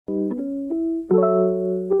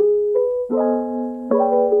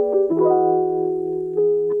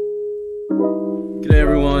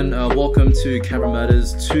welcome to Cabra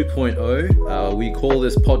Matters 2.0. We call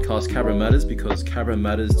this podcast Cabra Matters because Cabra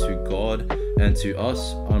matters to God and to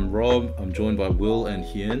us. I'm Rob, I'm joined by Will and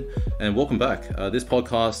Hien, and welcome back. This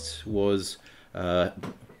podcast was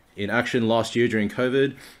in action last year during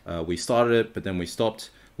COVID. We started it, but then we stopped.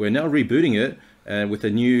 We're now rebooting it, and with a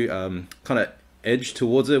new kind of edge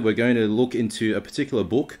towards it. We're going to look into a particular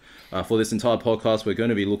book. For this entire podcast, we're going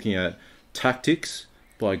to be looking at Tactics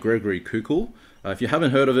by Grey Koukl. If you haven't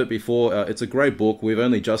heard of it before, it's a great book. We've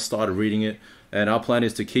only just started reading it, and our plan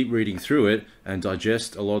is to keep reading through it and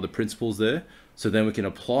digest a lot of the principles there, so then we can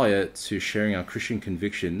apply it to sharing our Christian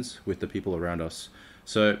convictions with the people around us.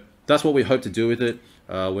 So that's what we hope to do with it.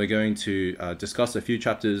 We're going to discuss a few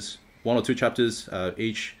chapters, one or two chapters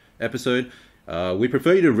each episode. We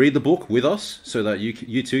prefer you to read the book with us so that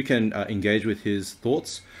you too can engage with his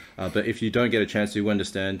thoughts. But if you don't get a chance to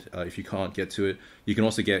understand, if you can't get to it, you can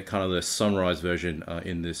also get kind of the summarized version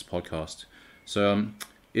in this podcast. So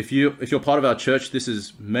if you're part of our church, this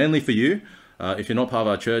is mainly for you. If you're not part of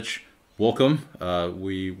our church, welcome.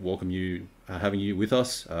 We welcome you, having you with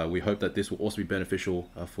us. We hope that this will also be beneficial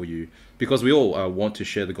for you, because we all want to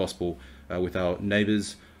share the gospel with our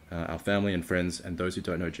neighbors, our family and friends, and those who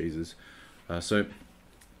don't know Jesus. So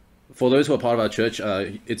for those who are part of our church,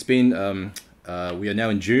 it's been, we are now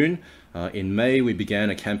in June. In May, we began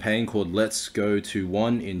a campaign called Let's Go to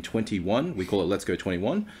 1 in 21. We call it Let's Go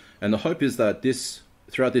 21. And the hope is that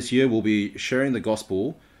throughout this year, we'll be sharing the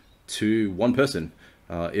gospel to one person.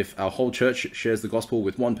 If our whole church shares the gospel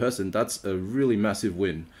with one person, that's a really massive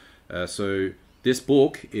win. So this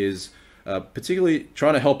book is particularly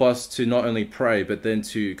trying to help us to not only pray, but then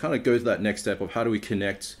to kind of go to that next step of how do we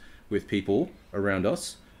connect with people around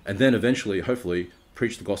us, and then eventually, hopefully,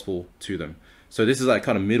 preach the gospel to them. So this is that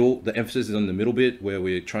kind of middle, the emphasis is on the middle bit where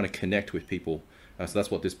we're trying to connect with people. So that's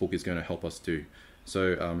what this book is going to help us do.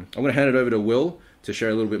 So I'm going to hand it over to Will to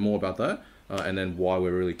share a little bit more about that, and then why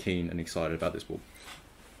we're really keen and excited about this book.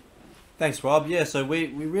 Thanks, Rob. Yeah, so we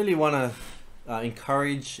really want to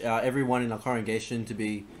encourage everyone in our congregation to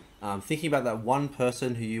be thinking about that one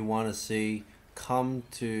person who you want to see come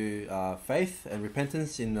to faith and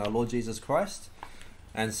repentance in our Lord Jesus Christ.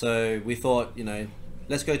 And so we thought,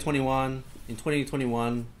 let's go 21. In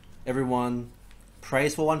 2021, everyone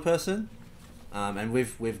prays for one person, and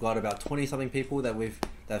we've got about 20 something people that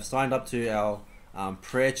have signed up to our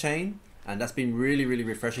prayer chain, and that's been really, really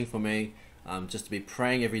refreshing for me, just to be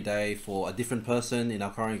praying every day for a different person in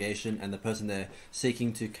our congregation and the person they're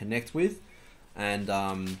seeking to connect with. And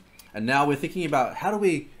now we're thinking about how do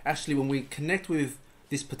we actually, when we connect with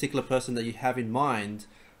this particular person that you have in mind,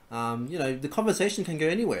 the conversation can go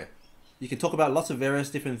anywhere. You can talk about lots of various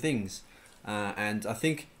different things. And I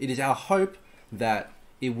think it is our hope that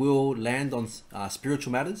it will land on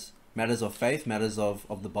spiritual matters, matters of faith, matters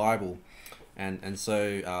of the Bible. And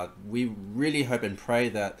so we really hope and pray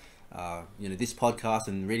that this podcast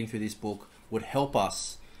and reading through this book would help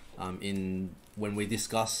us when we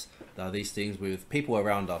discuss these things with people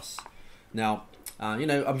around us. Now,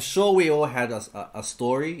 I'm sure we all had a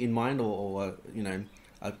story in mind, or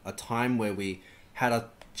a time where we had a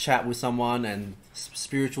chat with someone and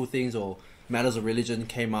spiritual things or matters of religion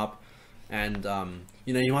came up, and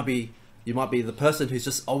you might be the person who's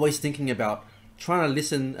just always thinking about trying to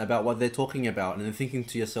listen about what they're talking about, and then thinking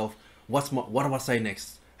to yourself, what do I say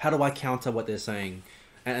next? How do I counter what they're saying?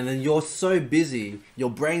 And then you're so busy, your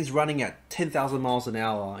brain's running at 10,000 miles an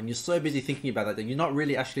hour, and you're so busy thinking about that you're not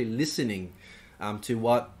really actually listening to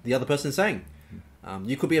what the other person's saying.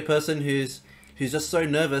 You could be a person who's just so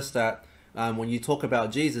nervous that when you talk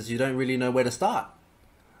about Jesus, you don't really know where to start.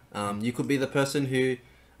 You could be the person who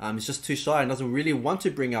is just too shy and doesn't really want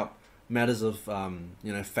to bring up matters of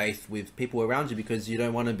faith with people around you, because you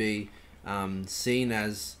don't want to be seen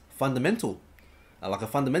as fundamental, like a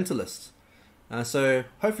fundamentalist. So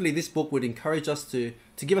hopefully this book would encourage us to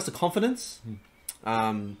give us the confidence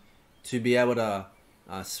to be able to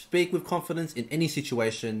speak with confidence in any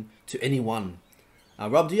situation to anyone.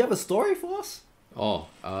 Rob, do you have a story for us?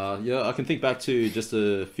 Yeah, I can think back to just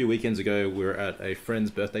a few weekends ago. We were at a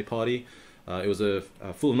friend's birthday party. It was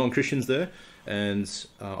full of non-Christians there, and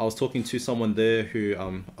I was talking to someone there who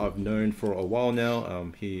I've known for a while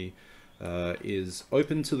now. He is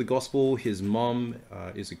open to the gospel. His mum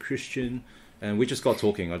is a Christian, and we just got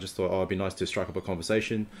talking. I just thought, it'd be nice to strike up a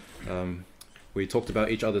conversation. We talked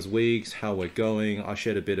about each other's weeks, how we're going. I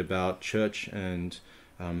shared a bit about church and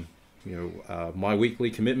my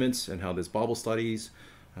weekly commitments and how there's Bible studies.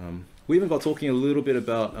 We even got talking a little bit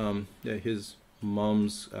about his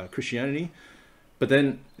mum's Christianity, but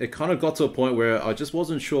then it kind of got to a point where I just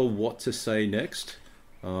wasn't sure what to say next.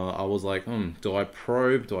 I was like, do I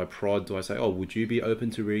probe? Do I prod? Do I say, oh, would you be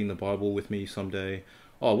open to reading the Bible with me someday?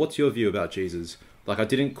 Oh, what's your view about Jesus? Like, I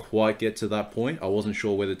didn't quite get to that point. I wasn't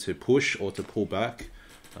sure whether to push or to pull back.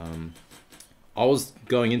 I was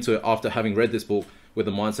going into it after having read this book with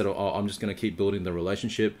the mindset of, oh, I'm just going to keep building the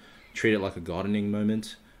relationship, treat it like a gardening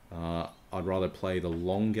moment. I'd rather play the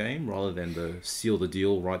long game rather than seal the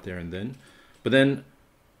deal right there and then. But then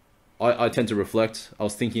I tend to reflect. I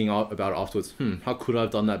was thinking about it afterwards. How could I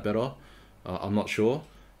have done that better? I'm not sure.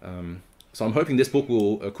 So I'm hoping this book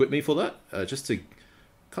will equip me for that, just to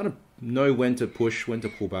kind of know when to push, when to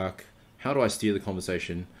pull back. How do I steer the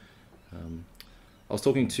conversation? I was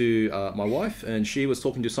talking to my wife, and she was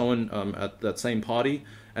talking to someone at that same party,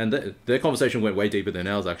 and their conversation went way deeper than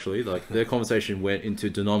ours, actually. Like, their conversation went into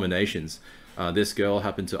denominations. This girl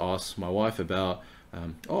happened to ask my wife about,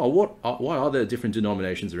 why are there different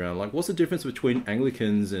denominations around? Like, what's the difference between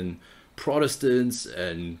Anglicans and Protestants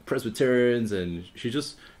and Presbyterians? And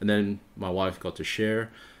then my wife got to share.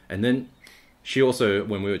 And then she also,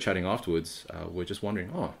 when we were chatting afterwards, we're just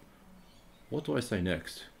wondering, what do I say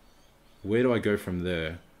next? Where do I go from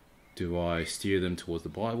there? Do I steer them towards the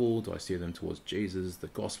Bible? Do I steer them towards Jesus, the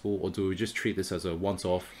gospel? Or do we just treat this as a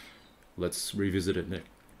once-off? Let's revisit it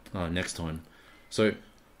next time. So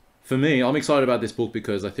for me, I'm excited about this book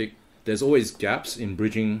because I think there's always gaps in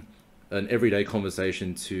bridging an everyday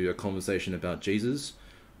conversation to a conversation about Jesus.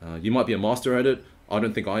 You might be a master at it. I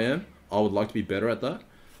don't think I am. I would like to be better at that.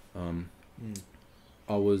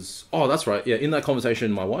 That's right. Yeah, in that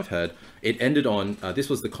conversation my wife had, it ended on, this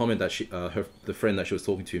was the comment that the friend that she was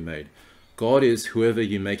talking to made. God is whoever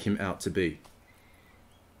you make him out to be.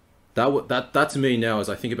 That to me now, as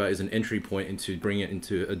I think about it, is an entry point into bringing it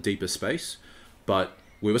into a deeper space. But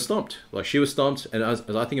we were stumped. Like, she was stumped. And as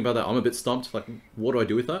I think about that, I'm a bit stumped. Like, what do I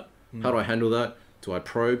do with that? How do I handle that? Do I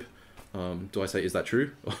probe? Do I say, is that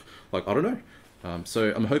true? Like, I don't know.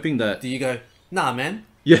 So I'm hoping that... Do you go, nah, man?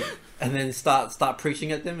 Yeah. And then start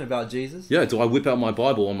preaching at them about Jesus? Yeah, do I whip out my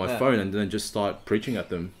Bible on my phone and then just start preaching at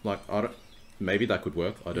them? Like, maybe that could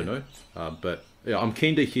work. I don't know. But yeah, I'm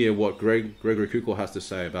keen to hear what Grey Koukl has to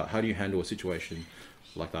say about how do you handle a situation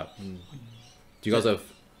like that. Do you guys have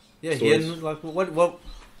stories? Yeah, like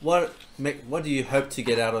what do you hope to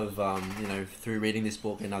get out of through reading this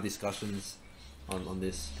book and our discussions on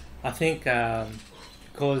this? I think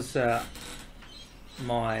because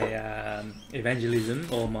my evangelism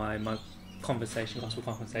or my gospel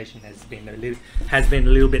conversation has been a little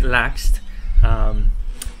bit laxed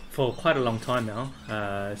for quite a long time now.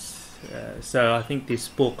 So I think this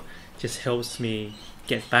book just helps me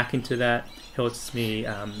get back into that. Helps me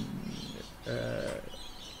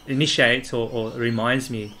initiate or reminds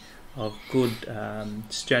me of good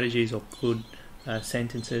strategies or good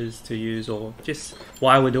sentences to use, or just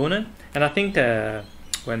why we're doing it. And I think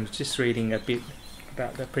when just reading a bit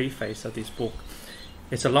about the preface of this book,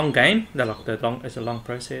 it's a long game. It's a long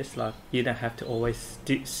process. Like, you don't have to always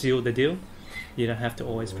seal the deal. You don't have to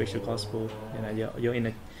always preach the gospel. You're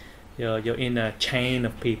in a chain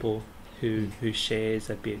of people who shares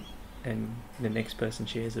a bit, and the next person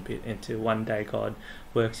shares a bit, until one day God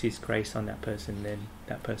works His grace on that person, then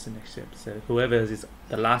that person accepts. So whoever is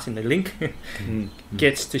the last in the link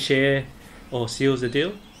gets to share or seals the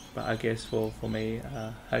deal. But I guess for me,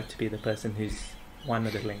 I hope to be the person who's one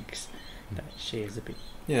of the links that shares a bit.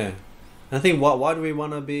 Yeah. And I think why do we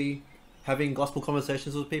want to be having gospel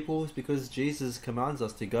conversations with people? It's because Jesus commands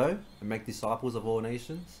us to go and make disciples of all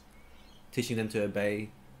nations, teaching them to obey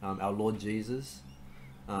our Lord Jesus.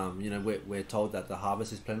 We're told that the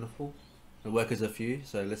harvest is plentiful, the workers are few,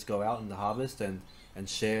 so let's go out in the harvest and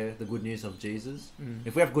share the good news of Jesus.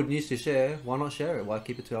 If we have good news to share, why not share it? Why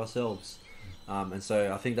keep it to ourselves? And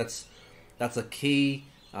so I think that's a key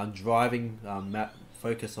driving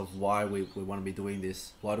focus of why we want to be doing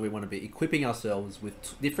this. Why do we want to be equipping ourselves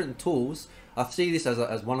with different tools? I see this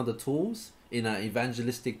as one of the tools in an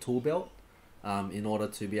evangelistic tool belt, in order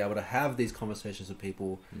to be able to have these conversations with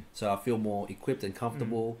people. So I feel more equipped and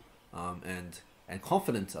comfortable and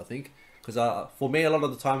confident, I think. Because for me, a lot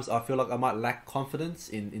of the times I feel like I might lack confidence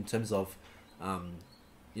in terms of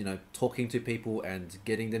talking to people and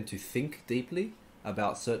getting them to think deeply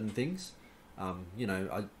about certain things.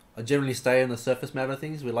 I generally stay on the surface matter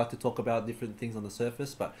things. We like to talk about different things on the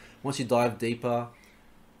surface, but once you dive deeper,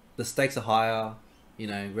 the stakes are higher.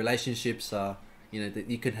 Relationships are, that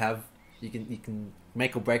you can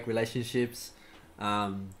make or break relationships.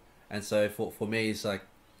 And so for me, it's like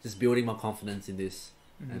just building my confidence in this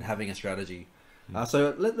and having a strategy.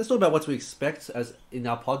 So let's talk about what to expect as in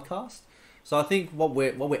our podcast. So I think what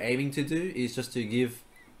we're aiming to do is just to give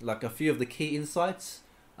like a few of the key insights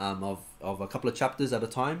of a couple of chapters at a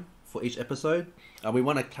time for each episode. We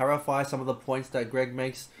want to clarify some of the points that Greg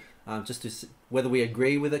makes, just to whether we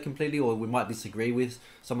agree with it completely or we might disagree with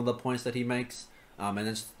some of the points that he makes, and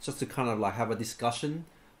then just to kind of like have a discussion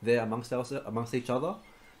there amongst each other.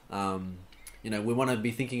 We want to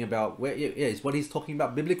be thinking about is what he's talking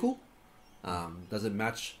about biblical? Does it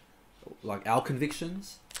match like our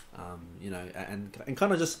convictions? And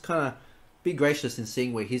kind of be gracious in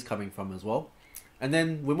seeing where he's coming from as well. And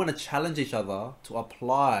then we want to challenge each other to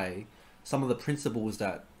apply some of the principles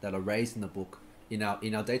that are raised in the book in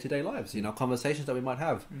our day-to-day lives, in our conversations that we might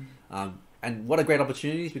have. And what a great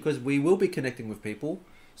opportunity, because we will be connecting with people.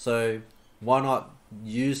 So why not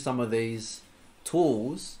use some of these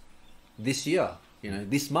tools this year,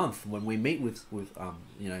 this month when we meet with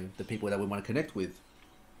the people that we want to connect with.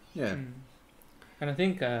 Yeah. And I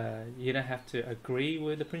think you don't have to agree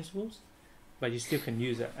with the principles, but you still can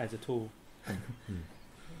use it as a tool.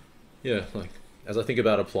 Yeah, like as I think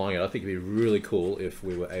about applying it, I think it'd be really cool if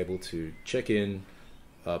we were able to check in,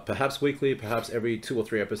 perhaps weekly, perhaps every 2 or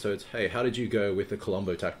 3 episodes. Hey, how did you go with the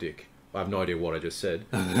Columbo tactic? I have no idea what I just said,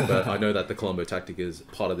 but I know that the Columbo tactic is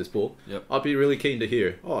part of this book. Yep. I'd be really keen to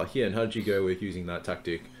hear, and how did you go with using that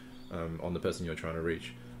tactic on the person you're trying to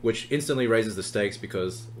reach? Which instantly raises the stakes,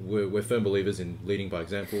 because we're firm believers in leading by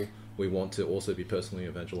example. We want to also be personally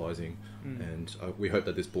evangelizing, and we hope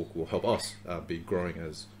that this book will help us be growing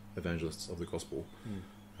as evangelists of the gospel.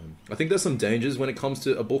 I think there's some dangers when it comes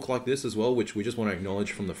to a book like this as well, which we just want to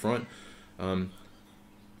acknowledge from the front.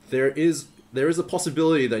 There is a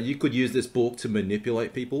possibility that you could use this book to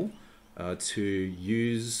manipulate people, to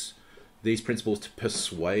use these principles to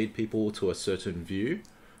persuade people to a certain view.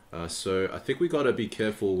 So I think we got to be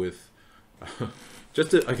careful with,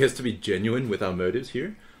 to be genuine with our motives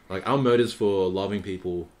here. Like our motives for loving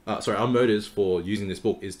people, our motives for using this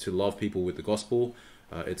book is to love people with the gospel.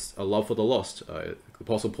 It's a love for the lost.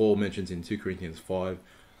 Apostle Paul mentions in 2 Corinthians 5,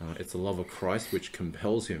 it's the love of Christ which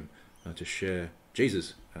compels him to share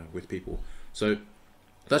Jesus with people. So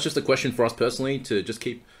that's just a question for us personally to just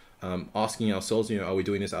keep asking ourselves, are we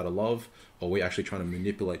doing this out of love, or are we actually trying to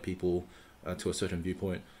manipulate people to a certain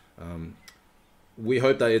viewpoint? We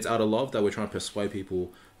hope that it's out of love, that we're trying to persuade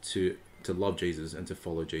people to love Jesus and to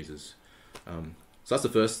follow Jesus. So that's the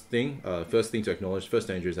first thing to acknowledge. First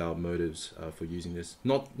danger is our motives for using this,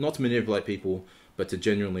 not to manipulate people, but to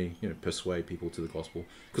genuinely persuade people to the gospel.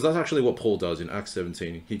 Because that's actually what Paul does in Acts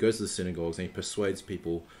 17. He goes to the synagogues and he persuades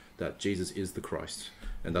people that Jesus is the Christ,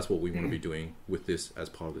 and that's what we want to be doing with this as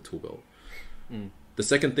part of the tool belt. The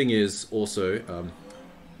second thing is also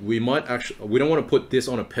we don't want to put this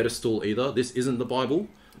on a pedestal either. This isn't the Bible.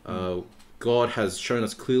 God has shown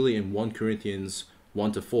us clearly in 1 Corinthians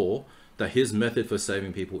 1-4 that his method for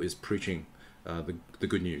saving people is preaching the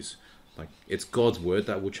good news. Like, it's God's word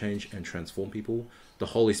that will change and transform people. The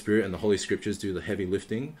Holy Spirit and the Holy Scriptures do the heavy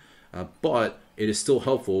lifting, but it is still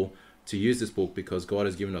helpful to use this book because God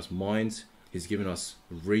has given us minds, he's given us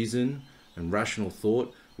reason and rational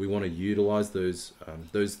thought. We want to utilize those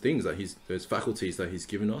things those faculties that he's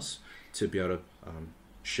given us to be able to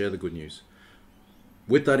share the good news.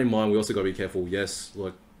 With that in mind, we also got to be careful. Yes,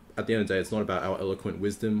 look, at the end of the day, it's not about our eloquent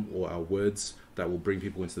wisdom or our words that will bring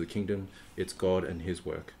people into the kingdom. It's God and his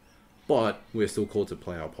work. But we're still called to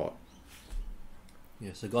play our part.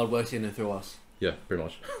 Yeah, so God works in and through us. Yeah, pretty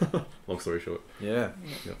much. Long story short. Yeah.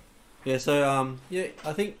 So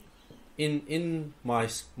I think in my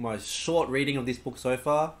short reading of this book so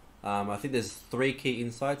far, I think there's 3 key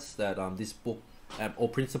insights that this book or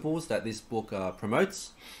principles that this book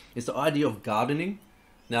promotes. It's the idea of gardening.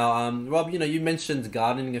 Now, Rob, you mentioned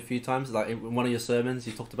gardening a few times. Like in one of your sermons,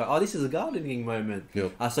 you talked about, this is a gardening moment.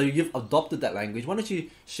 Yep. So you've adopted that language. Why don't you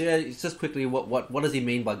share just quickly what does he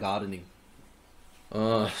mean by gardening?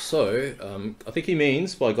 I think he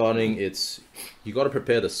means by gardening, you got to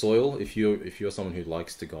prepare the soil. If you're someone who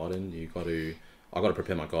likes to garden, I got to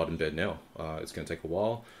prepare my garden bed now. It's going to take a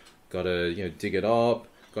while. Got to dig it up.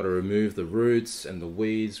 Got to remove the roots and the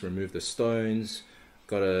weeds. Remove the stones.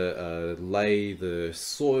 Got to lay the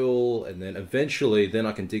soil, and then eventually,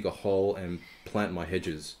 I can dig a hole and plant my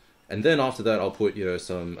hedges. And then after that, I'll put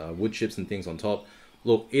some wood chips and things on top.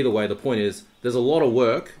 Look, either way, the point is there's a lot of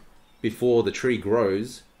work before the tree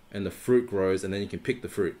grows and the fruit grows, and then you can pick the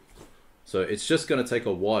fruit. So it's just going to take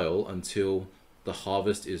a while until the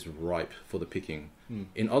harvest is ripe for the picking.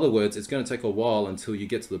 In other words, it's going to take a while until you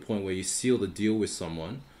get to the point where you seal the deal with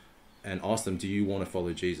someone and ask them, do you want to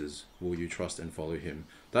follow Jesus? Will you trust and follow him?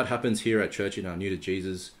 That happens here at church in our New to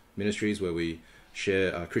Jesus ministries, where we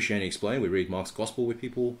share Christianity Explained. We read Mark's Gospel with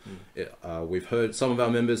people. We've heard some of our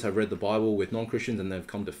members have read the Bible with non-Christians and they've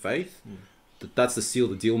come to faith. that's the seal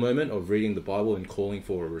the deal moment of reading the Bible and calling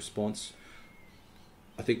for a response.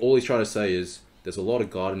 I think all he's trying to say is there's a lot of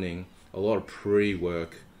gardening, a lot of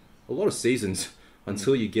pre-work, a lot of seasons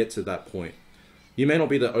until you get to that point. You may not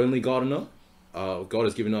be the only gardener. God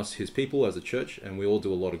has given us his people as a church, and we all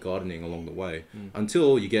do a lot of gardening along the way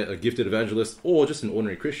until you get a gifted evangelist or just an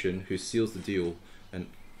ordinary Christian who seals the deal and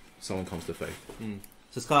someone comes to faith.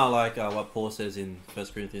 So it's kind of like what Paul says in 1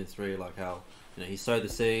 Corinthians 3, like how he sowed the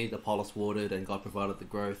seed, Apollos watered, and God provided the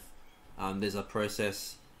growth. There's a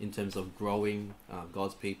process in terms of growing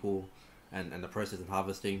God's people and the process of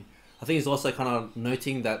harvesting. I think it's also kind of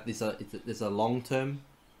noting that there's a long-term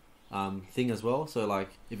thing as well. So like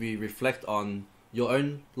if you reflect on your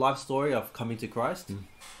own life story of coming to Christ,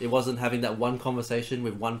 it wasn't having that one conversation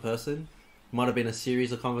with one person. It might have been a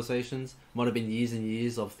series of conversations, might have been years and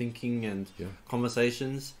years of thinking and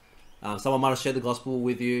conversations. Someone might have shared the gospel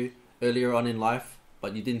with you earlier on in life,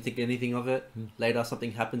 but you didn't think anything of it. Later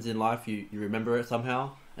something happens in life, you remember it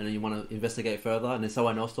somehow, and then you want to investigate further, and then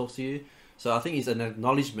someone else talks to you. So I think it's an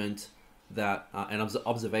acknowledgement that an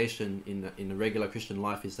observation in the regular Christian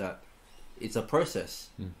life is that it's a process.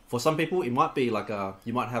 For some people, it might be like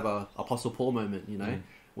you might have a Apostle Paul moment,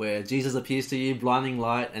 where Jesus appears to you, blinding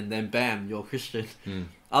light, and then bam, you're a Christian.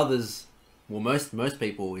 Others, well, most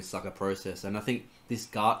people, it's like a process. And I think this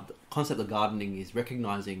concept of gardening is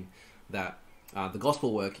recognizing that the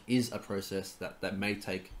gospel work is a process that may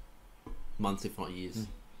take months, if not years.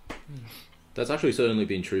 That's actually certainly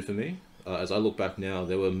been true for me. As I look back now,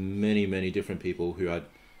 there were many, many different people who I had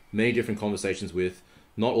many different conversations with,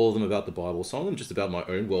 not all of them about the Bible, some of them just about my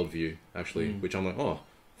own worldview, actually, which I'm like, oh,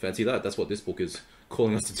 fancy that. That's what this book is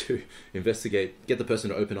calling us to do. Investigate, get the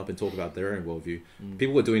person to open up and talk about their own worldview.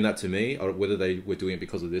 People were doing that to me, whether they were doing it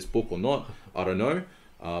because of this book or not, I don't know.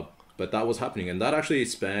 But that was happening. And that actually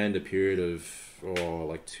spanned a period of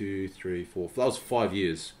like 2, 3, 4, that was 5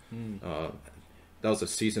 years. That was a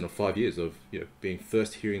season of 5 years of being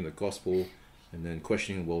first hearing the gospel and then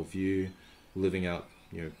questioning worldview, living out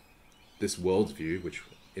this world's view, which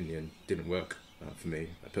in the end didn't work for me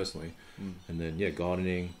personally. And then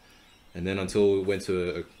gardening, and then until we went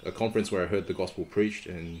to a conference where I heard the gospel preached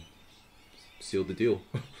and sealed the deal.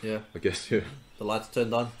 I guess. The lights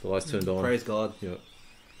turned on. Praise God.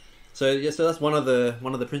 So that's one of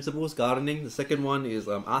the principles, gardening. The second one is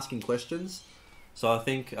asking questions. So I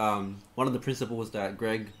think one of the principles that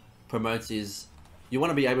Greg promotes is you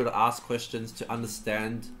want to be able to ask questions to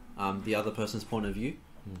understand the other person's point of view.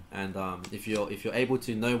 And if you're able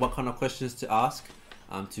to know what kind of questions to ask,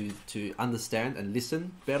 to understand and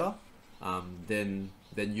listen better, then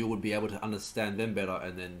you would be able to understand them better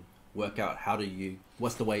and then work out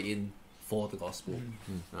what's the way in for the gospel.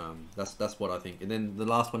 That's what I think. And then the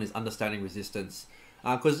last one is understanding resistance,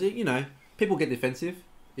 because people get defensive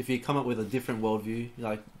if you come up with a different worldview.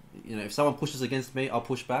 Like if someone pushes against me, I'll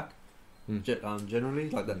push back.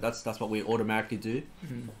 Generally, like that's what we automatically do.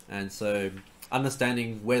 And so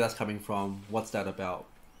understanding where that's coming from, what's that about,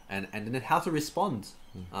 and then how to respond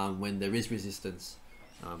when there is resistance.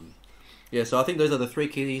 So I think those are the 3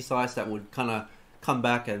 key insights that would kind of come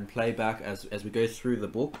back and play back as we go through the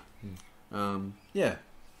book.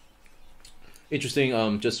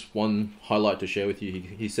 Interesting. Just one highlight to share with you.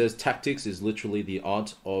 He says tactics is literally the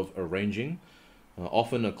art of arranging.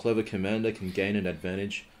 Often a clever commander can gain an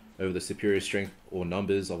advantage over the superior strength or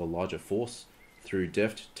numbers of a larger force through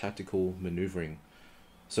deft tactical maneuvering.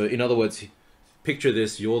 So in other words, picture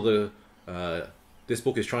this, this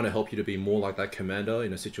book is trying to help you to be more like that commander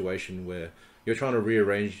in a situation where you're trying to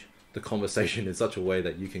rearrange the conversation in such a way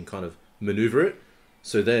that you can kind of maneuver it,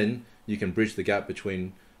 so then you can bridge the gap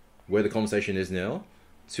between where the conversation is now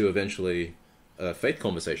to eventually a faith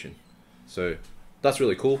conversation. So that's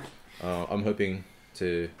really cool. I'm hoping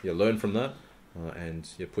to learn from that and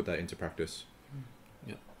put that into practice.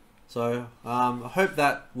 So I hope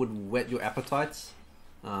that would whet your appetites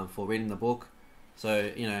for reading the book.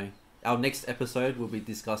 So our next episode will be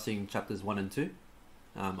discussing chapters 1 and 2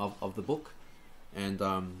 of the book. And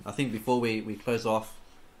I think before we close off,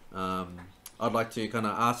 I'd like to kind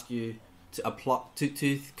of ask you to apply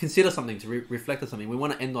to consider something, to reflect on something. We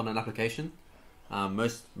want to end on an application.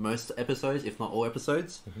 Most episodes, if not all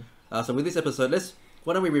episodes. So with this episode,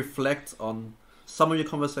 why don't we reflect on some of your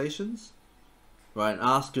conversations, right? And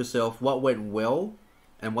ask yourself what went well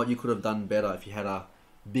and what you could have done better if you had a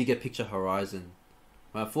bigger picture horizon.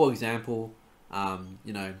 For example, I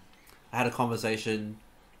had a conversation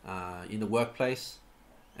in the workplace,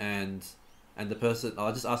 and the person,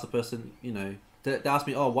 I just asked the person, they asked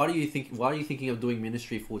me, why are you thinking of doing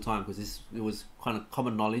ministry full time? Because it was kind of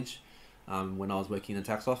common knowledge when I was working in the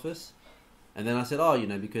tax office. And then I said, oh,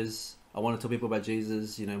 because I want to tell people about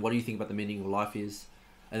Jesus, what do you think about the meaning of life is?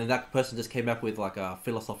 And then that person just came back with like a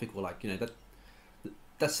philosophical,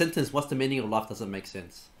 that sentence, what's the meaning of life, doesn't make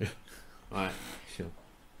sense. Right. Sure.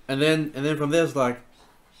 And then from there it's like,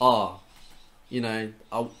 my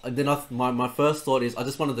first thought is I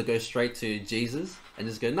just wanted to go straight to Jesus and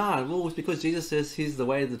just go, well, it's because Jesus says he's the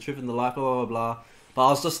way, the truth, and the life, blah, blah, blah. But I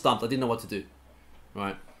was just stumped. I didn't know what to do.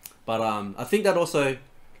 Right. But I think that also,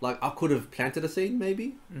 I could have planted a seed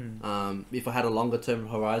maybe, if I had a longer term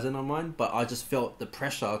horizon on mine. But I just felt the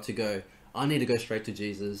pressure to go, I need to go straight to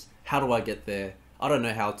Jesus. How do I get there? I don't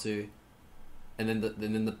know how to. And then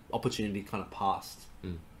the opportunity kind of passed.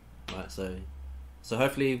 Right. So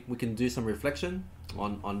hopefully we can do some reflection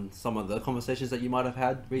on some of the conversations that you might have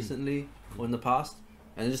had recently or in the past,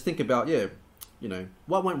 and just think about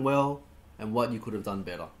what went well and what you could have done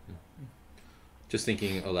better. Just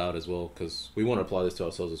thinking aloud as well, because we want to apply this to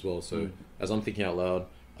ourselves as well. So as I'm thinking out loud,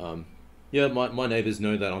 my neighbors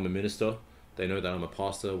know that I'm a minister. They know that I'm a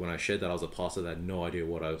pastor. When I shared that I was a pastor, they had no idea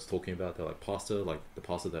what I was talking about. They're like, pastor, like the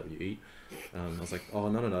pasta that you eat. I was like, oh,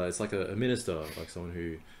 no, it's like a minister, like someone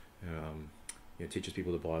who teaches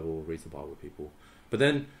people the Bible, reads the Bible with people. But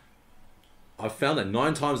then I found that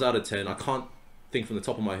 9 times out of 10, I can't think from the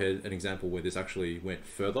top of my head an example where this actually went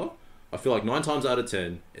further. I feel like 9 times out of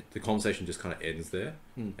 10, the conversation just kind of ends there,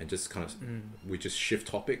 and just kind of we just shift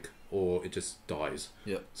topic, or it just dies.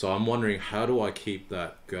 Yeah. So I'm wondering, how do I keep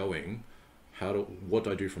that going? What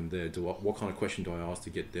do I do from there? What kind of question do I ask to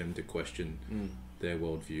get them to question their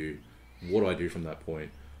worldview? What do I do from that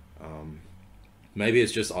point? Maybe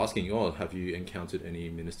it's just asking, have you encountered any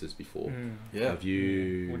ministers before? Yeah. What do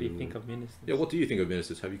you think of ministers? Yeah, what do you think of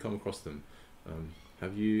ministers? Have you come across them?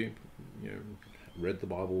 Have you read the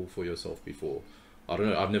Bible for yourself before? I don't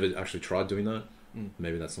know. I've never actually tried doing that.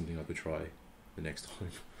 Maybe that's something I could try the next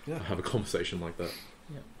time. Yeah. Have a conversation like that.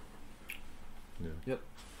 Yeah. Yep.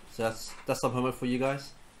 So that's some homework for you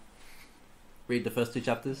guys. Read the first 2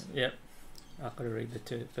 chapters. Yep. I've got to read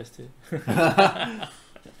the first two.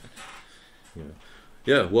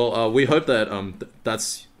 Yeah. Well, we hope that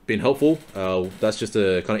that's been helpful. That's just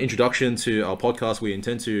a kind of introduction to our podcast. We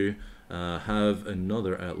intend to have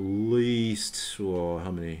another at least,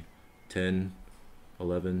 how many? 10,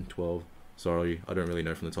 11, 12. Sorry, I don't really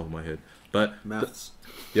know from the top of my head. But maths.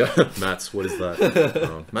 Maths. What is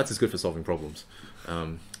that? Maths is good for solving problems,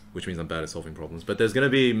 which means I'm bad at solving problems. But there's going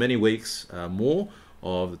to be many weeks more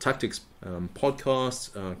of the Tactics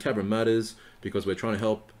podcast, Cabra Matters, because we're trying to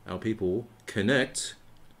help our people connect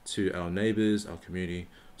to our neighbors, our community,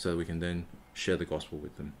 so that we can then share the gospel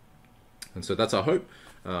with them. And so that's our hope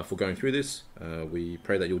for going through this. We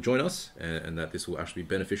pray that you'll join us, and that this will actually be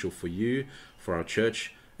beneficial for you, for our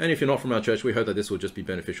church. And if you're not from our church, we hope that this will just be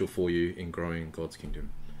beneficial for you in growing God's kingdom.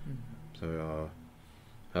 So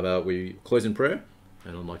how about we close in prayer?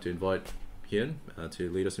 And I'd like to invite Hien to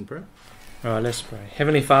lead us in prayer. All right, let's pray.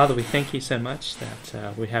 Heavenly Father, we thank you so much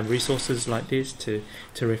that we have resources like this to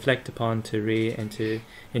reflect upon, to read, and to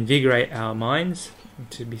invigorate our minds, and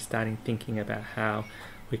to be starting thinking about how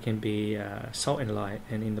we can be salt and light,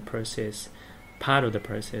 and in the process, part of the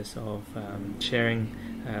process of sharing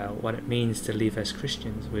what it means to live as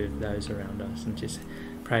Christians with those around us. And just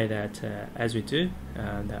pray that as we do,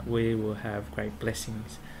 that we will have great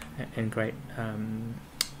blessings and great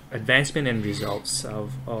advancement and results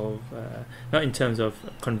of not in terms of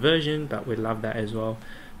conversion, but we love that as well,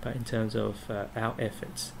 but in terms of our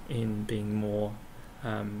efforts in being more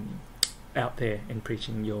out there and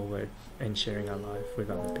preaching your word and sharing our life with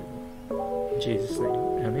other people. In Jesus' name,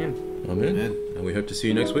 amen. Amen. And we hope to see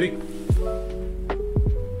you next week.